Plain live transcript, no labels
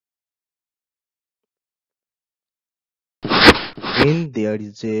when there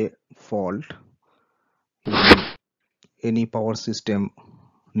is a fault in any power system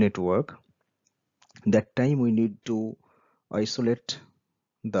network, that time we need to isolate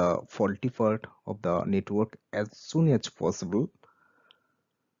the faulty part of the network as soon as possible,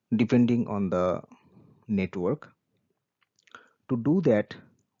 depending on the network. To do that,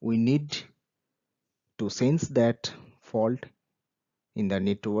 we need to sense that fault in the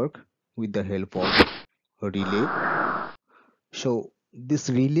network with the help of a relay. So this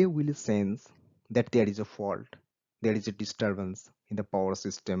relay will sense that there is a fault, there is a disturbance in the power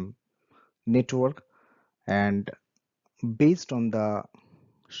system network, and based on the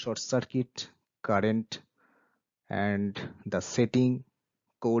short circuit current and the setting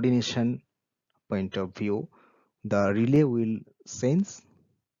coordination point of view, the relay will sense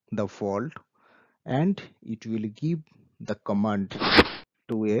the fault and it will give the command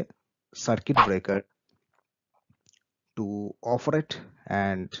to a circuit breaker to operate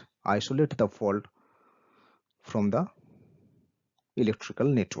and isolate the fault from the electrical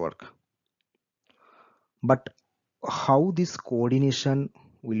network. But how this coordination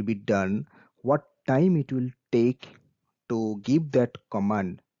will be done, what time it will take to give that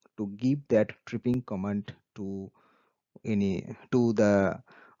command, to give that tripping command to the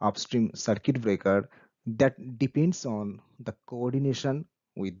upstream circuit breaker, that depends on the coordination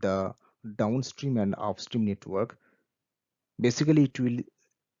with the downstream and upstream network. Basically it will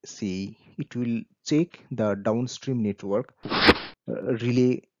check the downstream network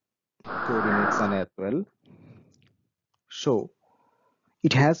relay coordination as well. So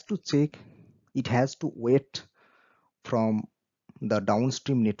it has to check, it has to wait from the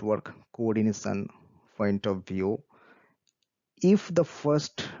downstream network coordination point of view. If the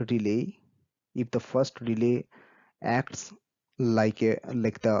first relay acts like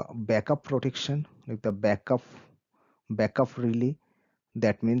the backup protection, like the backup relay,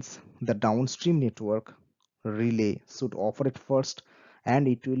 that means the downstream network relay should operate first and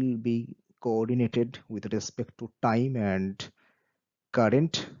it will be coordinated with respect to time and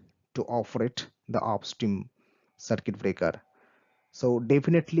current to operate the upstream circuit breaker. So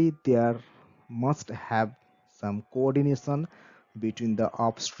definitely there must have some coordination between the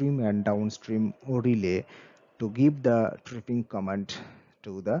upstream and downstream relay to give the tripping command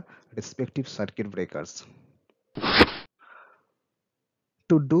to the respective circuit breakers.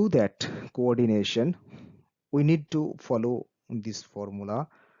 To do that coordination, we need to follow this formula,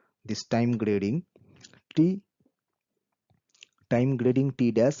 this time grading. Time grading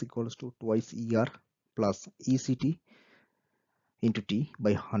T dash equals to twice ER plus ECT into T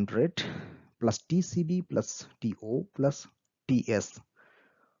by 100 plus TCB plus TO plus TS.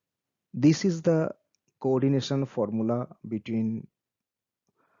 This is the coordination formula between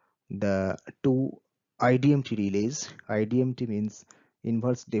the two IDMT relays. IDMT means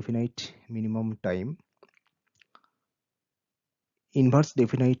inverse definite minimum time.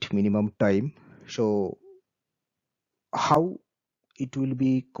 So how it will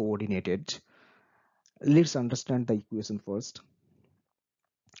be coordinated? Let's understand the equation first.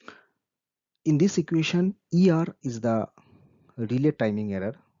 In this equation, ER is the relay timing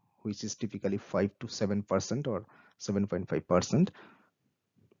error, which is typically 5 to 7% or 7.5%.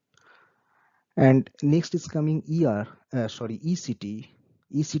 And next is coming ECT.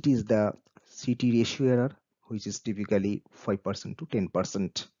 ECT is the CT ratio error, which is typically 5% to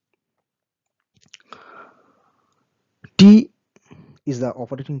 10%. T is the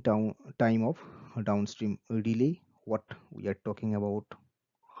operating time of downstream relay, what we are talking about.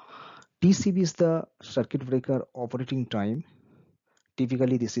 TCB is the circuit breaker operating time.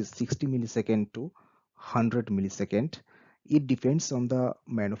 Typically this is 60 millisecond to 100 millisecond. It depends on the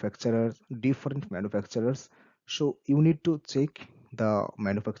manufacturers, different manufacturers. So you need to check the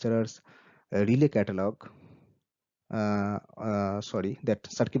manufacturer's relay catalog, that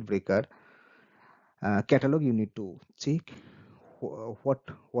circuit breaker catalog. You need to check what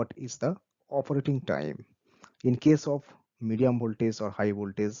is the operating time. In case of medium voltage or high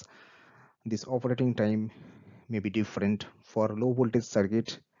voltage, this operating time may be different. For low voltage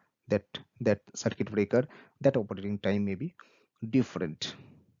circuit, that circuit breaker, that operating time may be different.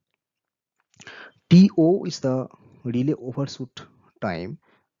 TO is the relay overshoot time.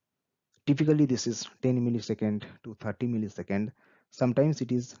 Typically this is 10 millisecond to 30 millisecond. Sometimes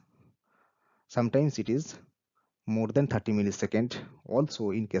it is more than 30 millisecond.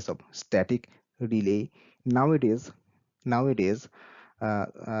 Also in case of static relay, nowadays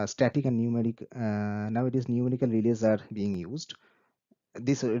static and numerical relays are being used.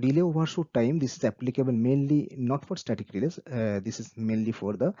 This relay overshoot time, this is applicable mainly not for static relays. This is mainly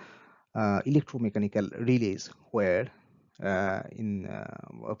for the electromechanical relays, where in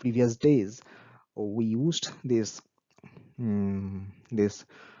previous days we used this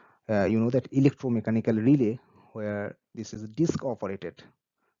that electromechanical relay where this is disk operated.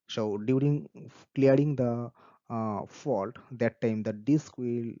 So during clearing the fault, that time the disk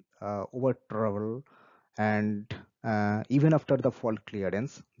will over travel, and even after the fault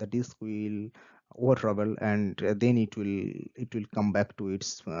clearance, the disk will over travel, and then it will come back to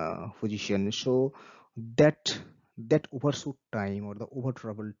its position. So that overshoot time or the over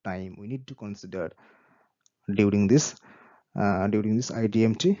travel time we need to consider during this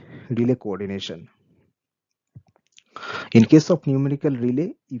IDMT relay coordination. In case of numerical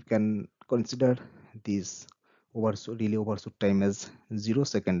relay, you can consider this relay overshoot time as 0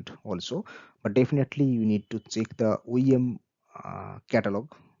 second also, but definitely you need to check the OEM catalog.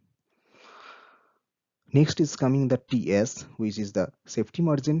 Next is coming the TS, which is the safety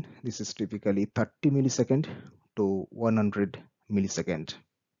margin. This is typically 30 millisecond to 100 millisecond.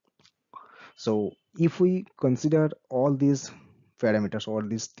 So if we consider all these parameters, all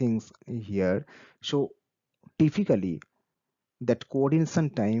these things here, so typically that coordination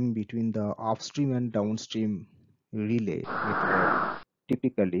time between the upstream and downstream relay network,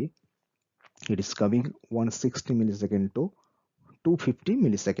 typically it is coming 160 millisecond to 250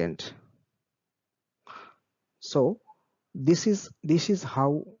 millisecond. So this is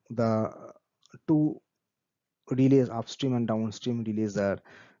how the two relays, upstream and downstream relays, are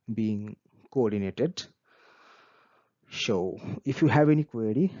being coordinated. So if you have any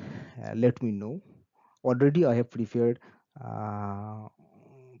query, let me know. Already I have prepared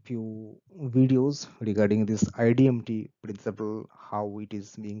few videos regarding this IDMT principle, how it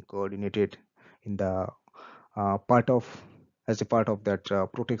is being coordinated in the as a part of that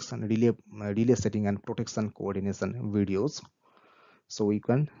protection relay setting and protection coordination videos. So you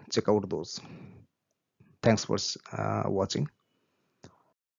can check out those. Thanks for watching.